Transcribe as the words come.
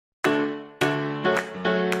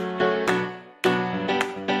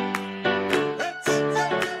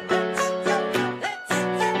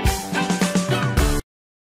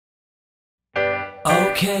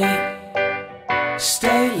Okay,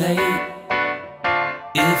 stay late.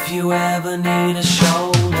 If you ever need a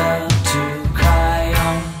shoulder to cry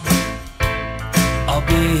on, I'll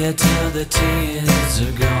be here till the tears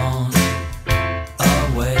are gone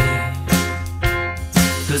away.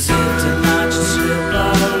 'Cause if tonight you slip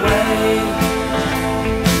away,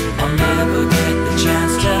 I'll never get the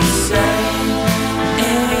chance to say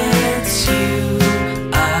it's you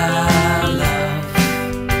I love.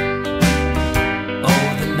 Oh,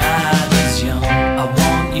 the night is young, I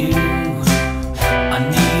want you, I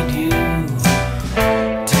need you.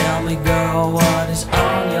 Tell me, girl, what is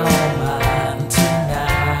on your mind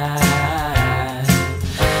tonight?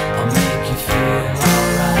 I'll make you feel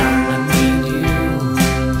alright. I need you,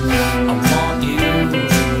 I want you.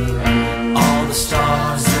 All the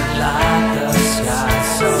stars that light the sky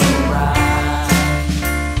so bright,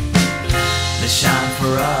 they shine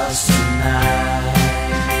for us tonight.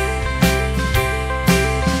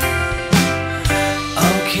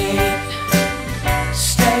 Okay,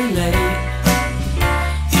 stay late.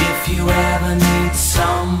 If you ever need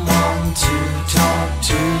someone to talk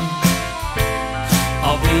to,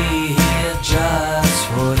 I'll be here just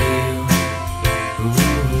for you.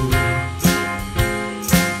 Ooh.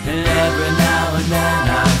 And every now and then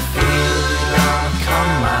I feel you're gonna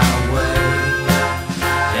come my way.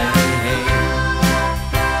 Yeah,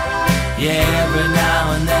 yeah, every now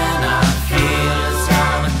and then I feel it's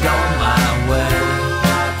gonna go my way.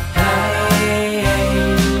 Hey,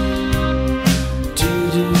 do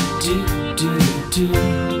do do do do.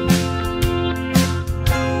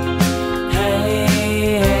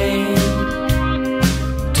 Hey,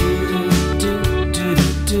 do do do do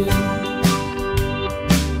do.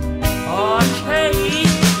 Okay.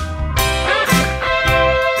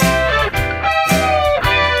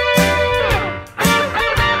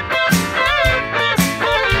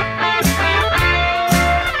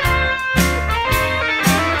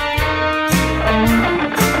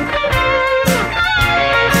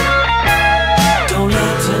 Don't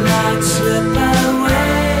let tonight slip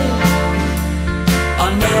away.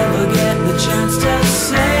 I'll never get the chance to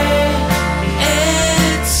say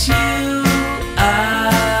it's you I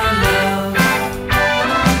love.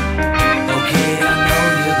 Okay, I know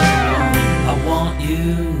you're the one. I want you,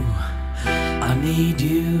 I need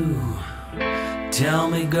you. Tell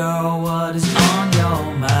me, girl, what is on your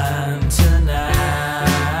mind tonight?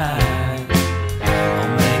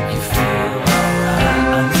 I'll make you feel alright.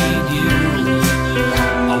 I need you,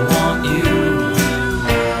 I want you.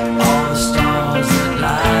 All the stars that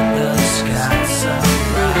light the sky so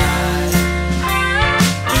bright,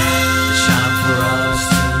 they shine for us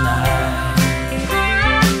tonight.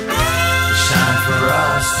 They shine for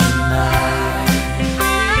us tonight.